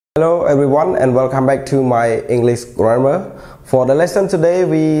Hello everyone and welcome back to my English grammar. For the lesson today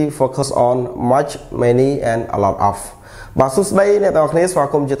we focus on much, many and a lot of. បាទសួស្តីអ្នកទាំងអស់គ្នាស្វា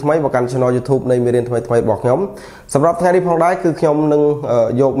គមន៍ជាថ្មីមកកាន់ Channel YouTube នៃមេរៀនថ្មីៗរបស់ខ្ញុំសម្រាប់ថ្ងៃនេះផងដែរគឺខ្ញុំនឹង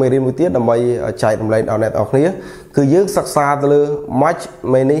យកមេរៀនមួយទៀតដើម្បីចែករំលែកដល់អ្នកទាំងអស់គ្នាគឺយើងសិក្សាទៅលើ much,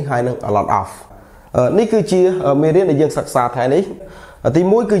 many ហើយនិង a lot of នេះគឺជាមេរៀនដែលយើងសិក្សាថ្ងៃនេះទី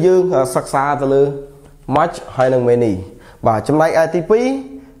1គឺយើងសិក្សាទៅលើ much ហើយនិង many បាទចំណែកឯទី2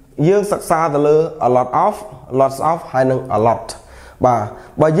យើងសិក្សាទៅលើ a lot of lots of ហើយនិង a lot បាទ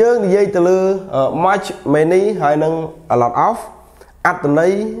បើយើងនិយាយទៅលើ much many ហើយនិង a lot of អត្ថន័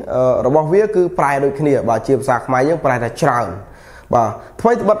យរបស់វាគឺប្រែដូចគ្នាបាទជាភាសាខ្មែរយើងប្រែថាច្រើនបាទថ្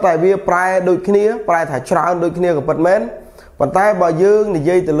មីត្បិតតែវាប្រែដូចគ្នាប្រែថាច្រើនដូចគ្នាក៏ពិតមែនប៉ុន្តែបើយើងនិ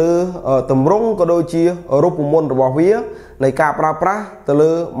យាយទៅលើទម្រង់ក៏ដូចជារូបមន្តរបស់វានៃការប្រើប្រាស់ទៅ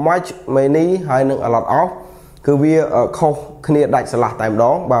លើ much many ហើយនិង a lot of គឺវាខុសគ្នាដាច់ស្រឡះតែម្ដ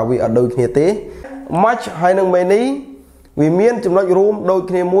ងបាទវាអត់ដូចគ្នាទេ much ហើយនិង many វាមានចំណុចរួមដូច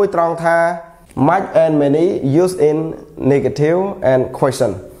គ្នាមួយត្រង់ថា much and many used in negative and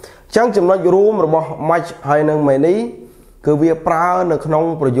question អញ្ចឹងចំណុចរួមរបស់ much ហើយនិង many គឺវាប្រើនៅក្នុង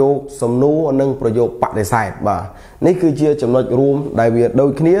ប្រយោគសំណួរនិងប្រយោគបដិសេធបាទនេះគឺជាចំណុចរួមដែលវាដូច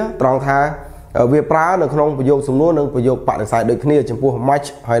គ្នាត្រង់ថាវាប្រើនៅក្នុងប្រយោគសំណួរនិងប្រយោគបដិសេធដូចគ្នាចំពោះ much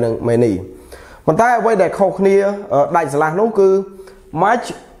ហើយនិង many ប៉ុន្តែអ្វីដែលខុសគ្នាដាច់ស្រឡះនោះគឺ much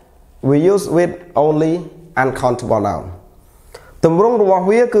we use with only uncountable noun ទម្រង់របស់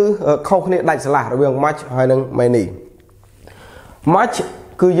វាគឺខុសគ្នាដាច់ស្រឡះរវាង much ហើយនិង many much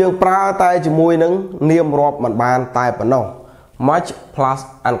គឺយើងប្រើតែជាមួយនឹងនាមរាប់មិនបានតែប៉ុណ្ណោះ much plus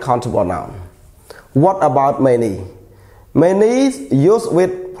uncountable noun what about many many used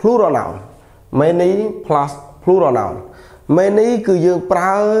with plural noun many plus plural noun many គឺយើងប្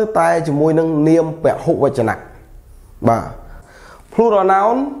រើតែជាមួយនឹងនាមពហុវចនៈបាទ plural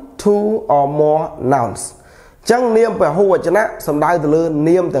noun two or more nouns ចឹងនាមពហុវចនៈសំដៅទៅលើ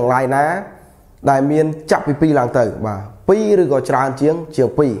នាមទាំងឡាយណាដែលមានចាប់ពី2ឡើងទៅបាទ2ឬក៏ច្រើនជាង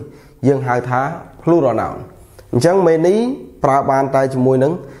2យើងហៅថា plural noun អញ្ចឹង many ប្រើបានតែជាមួយនឹ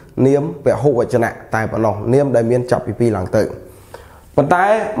ងនាមពហុវចនៈតែប៉ុណ្ណោះនាមដែលមានចាប់ពី2ឡើងទៅប៉ុន្តែ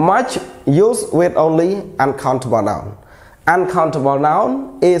much used with only uncountable noun uncountable noun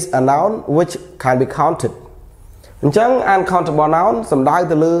is a noun which can be counted អញ្ចឹង uncountable noun សំដៅ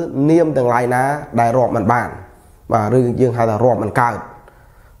ទៅលើនាមទាំងឡាយណាដែលរាប់មិនបានបាទឬយើងហៅថារាប់មិនកើត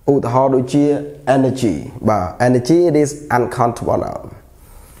ឧទាហរណ៍ដូចជា energy បាទ energy it is uncountable noun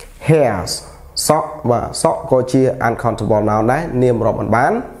hairs សក់បាទសក់ក៏ជា uncountable noun ដែរនាមរាប់មិនបា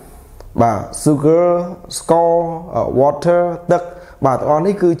នបាទ sugar ស្ករ water ទឹកបាទទាំងអស់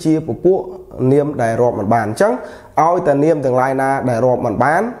នេះគឺជាពពួកនាមដែលរាប់មិនបានអញ្ចឹងឲ្យតែនាមទាំងឡាយណាដែលរាប់មិន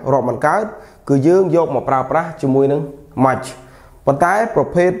បានរាប់មិនកើតគឺយើងយកមកប្រើប្រាស់ជាមួយនឹង much ប៉ុន្តែប្រ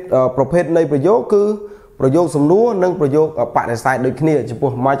ភេទនៃប្រយោគគឺប្រយោគសំណួរនិងប្រយោគបដិសេធដូចគ្នាចំ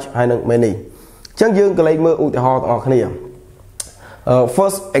ពោះ much ហើយនិង many អញ្ចឹងយើងក៏លេខមើលឧទាហរណ៍ទាំងអស់គ្នា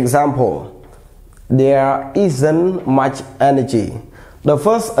first example there isn't much energy the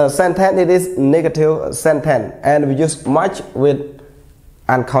first sentence it is negative sentence and we use much with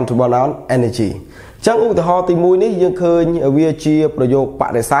uncountable noun energy ចឹងឧទាហរណ៍ទី1នេះយើងឃើញវាជាប្រយោគប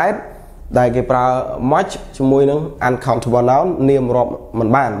ដិសេធដែលគេប្រើ much ជាមួយនឹង uncountable noun នាមរាប់មិន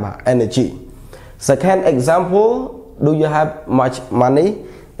បានបាទ energy second example do you have much money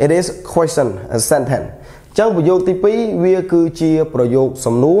it is question sentence ចឹងប្រយោគទី2វាគឺជាប្រយោគ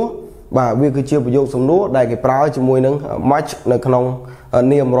សំណួរបាទវាគឺជាប្រយោគសំណួរដែលគេប្រើជាមួយនឹង much នៅក្នុង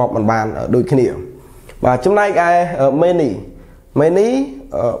នាមរាប់មិនបានដូចគ្នាបាទចំណែកឯ many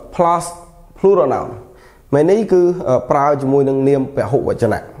plus plural noun many គឺប្រើជាមួយនឹងនាមពហុវច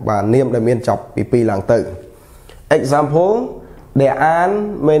នៈបាទនាមដែលមានចាប់ពី2ឡើងទៅ example there are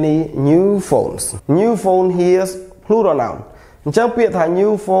many new phones new phone here is plural noun អញ្ចឹងពាក្យថា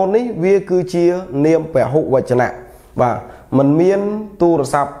new phone នេះវាគឺជានាមពហុវចនៈបាទมันមានទូរ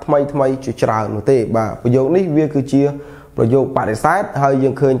ស័ព្ទថ្មីជាច្រើននោះទេបាទប្រយោគនេះវាគឺជាប្រយោគបដិសេធហើយយើ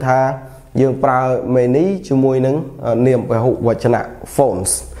ងឃើញថាយើងប្រើ many ជាមួយនឹងនាមពហុវចនៈ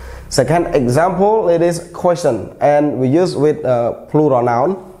phones second example it is question and we use with plural noun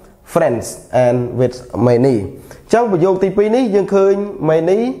friends and with many ចឹងប្រយោគទី2នេះយើងឃើញ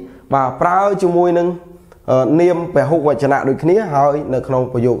many បាទប្រើជាមួយនឹងនាមពហុវចនៈដូចគ្នាហើយនៅក្នុង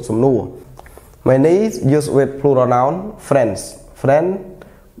ប្រយោគសំណួរ many use with plural noun friend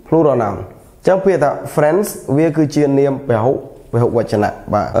plural noun ចឹងពាក្យថា friends វាគឺជានាមពហុវចនៈ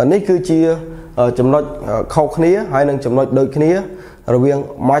បាទនេះគឺជាចំណុចខុសគ្នាហើយនឹងចំណុចដូចគ្នារវាង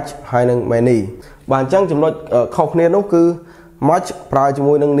much ហើយនិង many បាទអញ្ចឹងចំណុចខុសគ្នានោះគឺ much ប្រើជា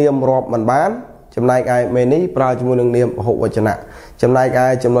មួយនឹងនាមរាប់មិនបាន ចំណែកឯ many ប្រើជាមួយនឹងនាមពហុវចនៈ ចំណែកឯ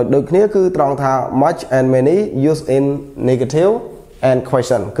ចំណុចដូចគ្នាគឺត្រង់ថា much and many used in negative and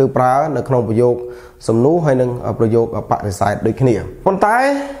question គឺប្រើនៅក្នុងប្រយោគសំណួរហើយនិងប្រយោគបដិសេធដូចគ្នាប៉ុន្តែ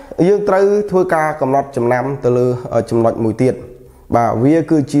យើងត្រូវធ្វើការកំណត់ចំណាំទៅលើចំណុចមួយទៀតបាទវា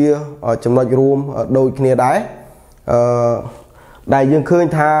គឺជាចំណុចរួមដូចគ្នាដែរដែលយើងឃើញ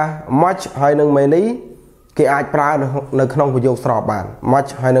ថា much ហើយនិង many គេអាចប្រើនៅក្នុងប្រយោគស្របបាន much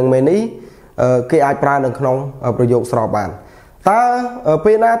ហើយនិង many គេអាចប្រើនៅក្នុងប្រយោគស្របបានតើ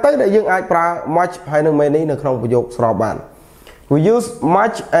ពេលណាទៅដែលយើងអាចប្រើ much ហើយនិង many នៅក្នុងប្រយោគស្របបាន We use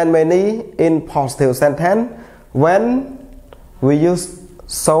much and many in positive sentence when we use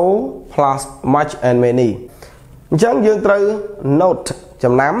so plus much and many អញ្ចឹងយើងត្រូវ note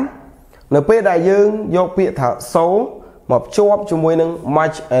ចំណាំនៅពេលដែលយើងយកពាក្យថា so មកភ្ជាប់ជាមួយនឹង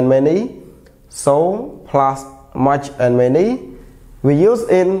much and many so plus much and many we use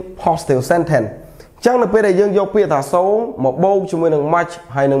in positive sentence អញ្ចឹងនៅពេលដែលយើងយកពាក្យថា so មកបូកជាមួយនឹង much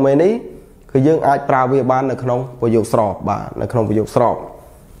ហើយនឹង many គឺយើងអាចប្រើវាបាននៅក្នុងប្រយោគស្របបាទនៅក្នុងប្រយោគស្រប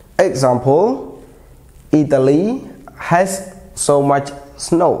Example Italy has so much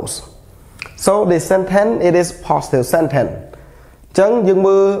snows so the sentence it is positive sentence អញ្ចឹងយើង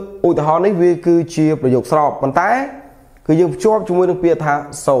មើលឧទាហរណ៍នេះវាគឺជាប្រយោគស្របប៉ុន្តែគឺយើងភ្ជាប់ជាមួយនឹងពាក្យថា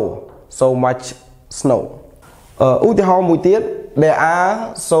so much snow ឧទាហរណ៍មួយទៀត there are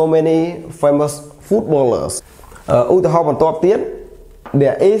so many famous footballers ឧទាហរណ៍បន្ទាប់ទៀត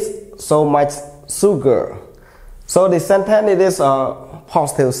there is so much sugar so the sentence it is a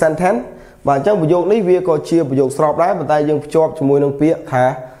positive sentence បាទអញ្ចឹងប្រយោគនេះវាក៏ជាប្រយោគស្របដែរប៉ុន្តែយើងភ្ជាប់ជាមួយនឹងពាក្យថា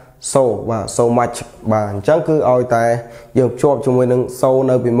so បាទ so much បាទអញ្ចឹងគឺឲ្យតែយើងភ្ជាប់ជាមួយនឹង so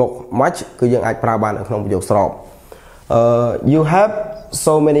នៅពីមុខ much គឺយើងអាចប្រើបាននៅក្នុងប្រយោគស្របyou have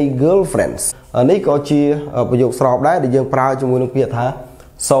so many girlfriends នេះក៏ជាប្រយោគស្របដែរដែលយើងប្រើជាមួយនឹងពាក្យថា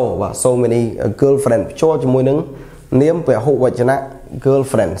so បាទ so many girlfriends ភ្ជាប់ជាមួយនឹងនាមពហុវចនៈ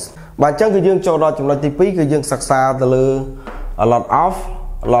girlfriends បាទអញ្ចឹងគឺយើងចូលដល់ចំណុចទី2គឺយើងសិក្សាទៅលើ a lot of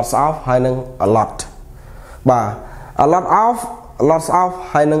lots of ហើយនិង a lot បាទ a lot of lots of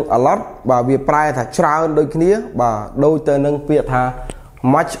ហើយនិង a lot បាទវាប្រែថាច្រើនដូចគ្នាបាទដូចទៅនឹងពាក្យថា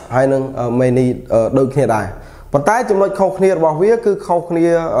much ហើយនិង many ដូចគ្នាដែរប៉ុន្តែចំណុចខុសគ្នារបស់វាគឺខុសគ្នា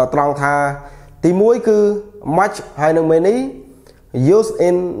ត្រង់ថាទី1គឺ much ហើយនិង many use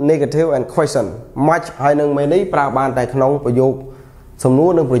in negative and question much ហើយនិង many ប្រើបានតែក្នុងប្រយោគសំណួ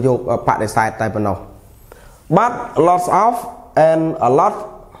រនិងប្រយោគបដិសេធតែប៉ុណ្ណោះ but lots of and a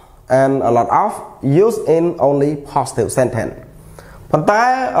lot of use in only positive sentence ប៉ុន្តែ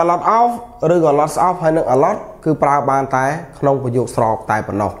a lot of ឬក៏ lots of ហើយនិង a lot គឺប្រើបានតែក្នុងប្រយោគស្របតែ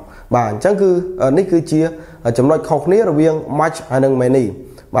ប៉ុណ្ណោះបាទអញ្ចឹងគឺនេះគឺជាចំណុចខុសគ្នារវាង much ហើយនិង many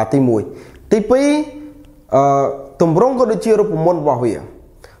បាទទី1ទី2ទម្រង់ក៏ដូចជារូបមន្តរបស់វា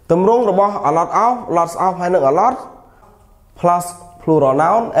ទម្រង់របស់ a lot of lots of ហើយនិង a lot plus plural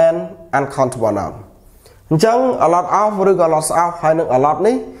noun and uncountable noun អញ្ចឹង a lot of ឬក៏ lots of ហើយនិង a lot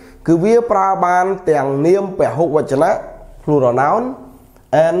នេះគឺវាប្រើបានទាំងនាមពហុវចនៈ plural noun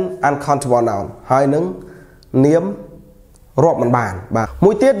and uncountable noun ហើយនឹងនាមរាប់មិនបានបាទ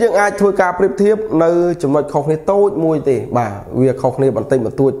មួយទៀតយើងអាចធ្វើការប្រៀបធៀបនៅចំណុចខុសគ្នាតូចមួយទេបាទវាខុសគ្នាបន្តិចប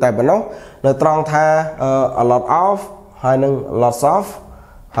ន្តួចតែប៉ុណ្ណោះនៅត្រង់ថា a lot of ហើយនឹង lots of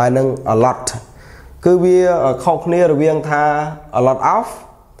ហើយនឹង a lot គឺវាខុសគ្នារវាងថា a lot of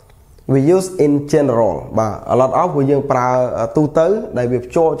we use in general បាទ a lot of គឺយើងប្រើទូទៅដែលវា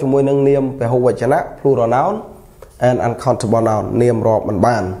ភ្ជាប់ជាមួយនឹងនាមពហុវចនៈ plural noun and uncountable noun នាមរាប់មិន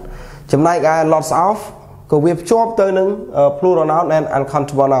បានចំណែកឯ lots of ក៏វាភ្ជាប់ទៅនឹង plural noun and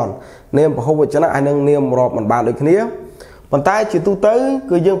uncountable noun នាមពហុវចនៈហើយនឹងនាមរាប់មិនបានដូចគ្នាប៉ុន្តែជាទូទៅ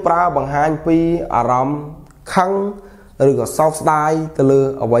គឺយើងប្រើបង្ហាញពីអារម្មណ៍ខឹងឬក៏សោកស្ដាយទៅលើ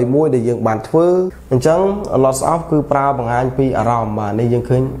អ្វីមួយដែលយើងបានធ្វើអញ្ចឹង lots of គឺប្រើបង្ហាញពីអារម្មណ៍បាទនេះយើង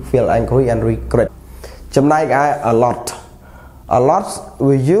ឃើញ feel angry and regret ចំណែកឯ a lot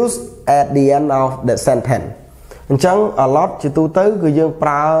we use at the end of the sentence អញ្ចឹង a lot ជាទូទៅគឺយើងប្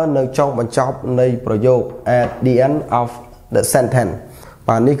រើនៅចុងបញ្ចប់នៃប្រយោគ at the end of the sentence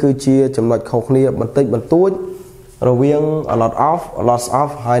បាទនេះគឺជាចំណុចខុសគ្នាបន្តិចបន្តួចរវាង a lot of lots of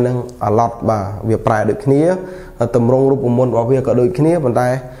ហើយនឹង a lot បាទវាប្រែដូចគ្នាទម្រង់រូបមន្តរបស់វាក៏ដូចគ្នាប៉ុន្តែ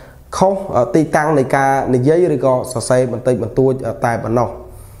ខុសទីតាំងនៃការនិយាយឬក៏សរសេរបន្តិចបន្តួចតែប៉ុណ្ណោះ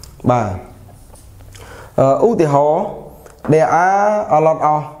បាទឧទាហរណ៍ there are a lot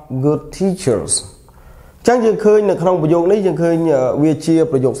of good teachers ចឹងយើងឃើញនៅក្នុងប្រយោគនេះយើងឃើញវាជា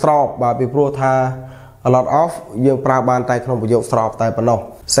ប្រយោគស្របបាទពីព្រោះថា a lot of យើងប្រើបានតែក្នុងប្រយោគស្របតែប៉ុណ្ណោះ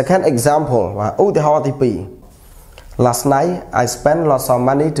second example បាទឧទាហរណ៍ទី2 last night I spent lots of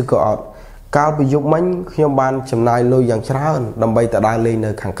money to go out កាលពីយប់មិញខ្ញុំបានចំណាយលុយយ៉ាងច្រើនដើម្បីទៅដើរលេងនៅ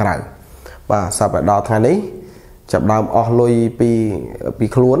ខាងក្រៅបាទសប្តាហ៍ដល់ថ្ងៃនេះ chập đàm ở lôi bị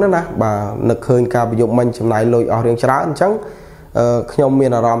khluôn đó bà nực hơn ca ví dụ mình chấm này lôi ở riêng chán chẳng nhom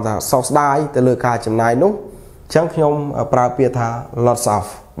miền Aram là sau đai từ lừa ca chấm này đúng chẳng nhom prapia lots of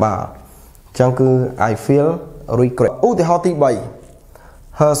bà chẳng cứ I feel regret thì họ tí bảy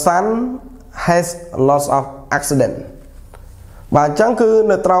her son has lots of accident bà chẳng cứ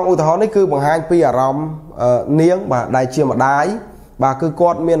nơi trong thì họ này cứ bằng hai pi Aram niếng bà đại chia mà đái bà cứ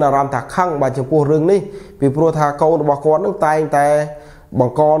con miền Aram thạc khăng bà chừng pua rừng đi vì pua thà câu bà con nước tay tay bằng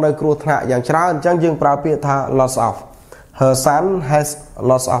con nơi cua thạ dạng chán chẳng dừng prapia lots of her son has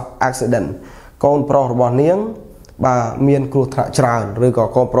lots of accident con pro bỏ niếng bà miền cua thạ tràn rồi có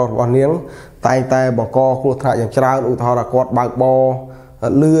con pro bỏ niếng tay tay bằng co cua thạ dạng tràn u thọ là con bạc bò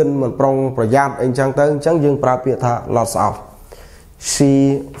lươn mình prongប្រយ័ត្ន អីចឹងទៅអញ្ចឹងយើងប្រើពាក្យថា lots of she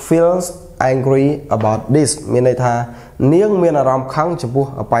feels angry about this មានន័យថានាងមានអារម្មណ៍ខឹងចំពោះ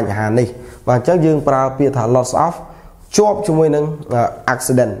បញ្ហានេះបាទអញ្ចឹងយើងប្រើពាក្យថា lots of ជាប់ជាមួយនឹង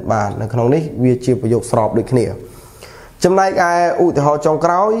accident បាទនៅក្នុងនេះវាជាប្រយោគស្របដូចគ្នាចំណែកឯឧទាហរណ៍ចុង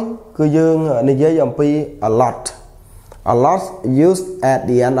ក្រោយគឺយើងនិយាយអំពី a lot used at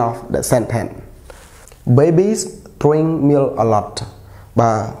the end of the sentence babies drink milk a lot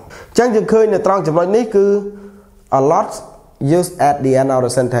បាទអញ្ចឹងយើងឃើញនៅត្រង់ចំណុចនេះគឺ a lot used at the end of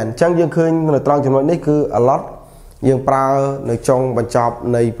the sentence អញ្ចឹងយើងឃើញនៅត្រង់ចំណុចនេះគឺ a lot យើងប្រើនៅចុងបញ្ចប់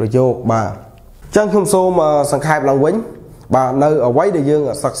នៃប្រយោគបាទអញ្ចឹងខ្ញុំសូមសង្ខេបឡើងវិញបាទនៅអ្វីដែលយើង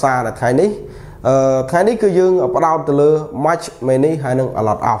សិក្សានៅថ្ងៃនេះគឺយើងផ្ដោតទៅលើ much many ហើយនឹង a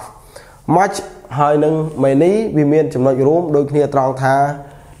lot of much ហើយនឹង many វាមានចំណុចរួមដូចគ្នាត្រង់ថា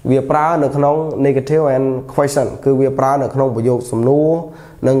វាប្រើនៅក្នុង negative and question គឺវាប្រើនៅក្នុងប្រយោគសំណួរ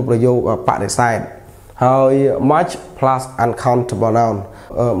និងប្រយោគបដិសេធហើយ much plus uncountable noun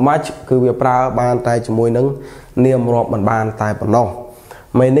much គឺវាប្រើបានតែជាមួយនឹងនាមរាប់មិនបានតែប៉ុណ្ណោះ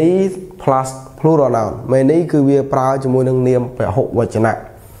many plus plural noun many គឺវាប្រើជាមួយនឹងនាមពហុវចនៈ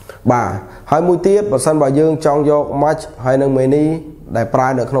បាទហើយមួយទៀតបើសិនបើយើងចង់យក much ហើយនឹង many ដែលប្រើ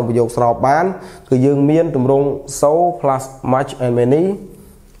នៅក្នុងប្រយោគស្របបានគឺយើងមានទម្រង់ so plus much and many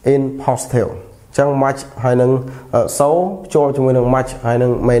in positive ចឹង much ហើយនឹង so ចូលជាមួយនឹង much ហើយនឹ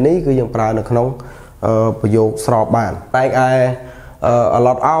ង many គឺយើងប្រើនៅក្នុងប្រយោគស្របបានតែឯ a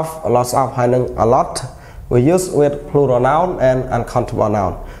lot of lots of ហើយនឹង a lot we use with plural noun and uncountable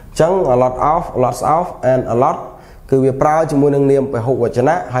noun ចឹង a lot of lots of and a lot គឺវាប្រើជាមួយនឹងនាមពហុវច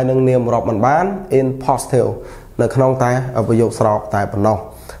នៈហើយនឹងនាមរាប់មិនបាន in positive នៅក្នុងតែប្រយោគស្របតែប៉ុណ្ណោះ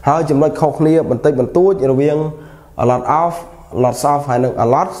ហើយចំណុចខុសគ្នាបន្តិចបន្តួចរវាង a lot of lots of ហើយនឹង a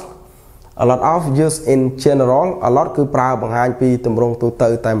lot of use in general a lot គឺប្រើបង្ហាញពីទម្រង់ទូទៅ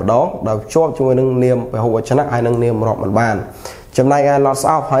តែម្ដងដោយភ្ជាប់ជាមួយនឹងនាមពហុវចនៈហើយនឹងនាមរាប់មិនបានចំណែកឯ lots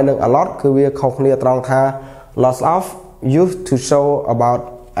of ហើយនឹង a lot គឺវាខុសគ្នាត្រង់ថា lots of used to show about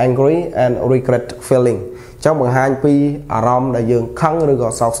angry and regret feeling ចង់បង្ហាញពីអារម្មណ៍ដែលយើងខឹងឬក៏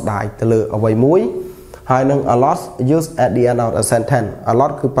សោកស្ដាយទៅលើអ្វីមួយហើយនឹង a lot used at the end of a sentence a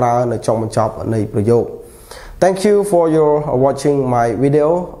lot គឺប្រើនៅចុងបញ្ចប់នៃប្រយោគThank you for your watching my video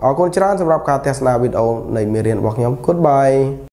អរគុណច្រើនសម្រាប់ការទស្សនាវីដេអូនៃមេរៀនរបស់ខ្ញុំ Goodbye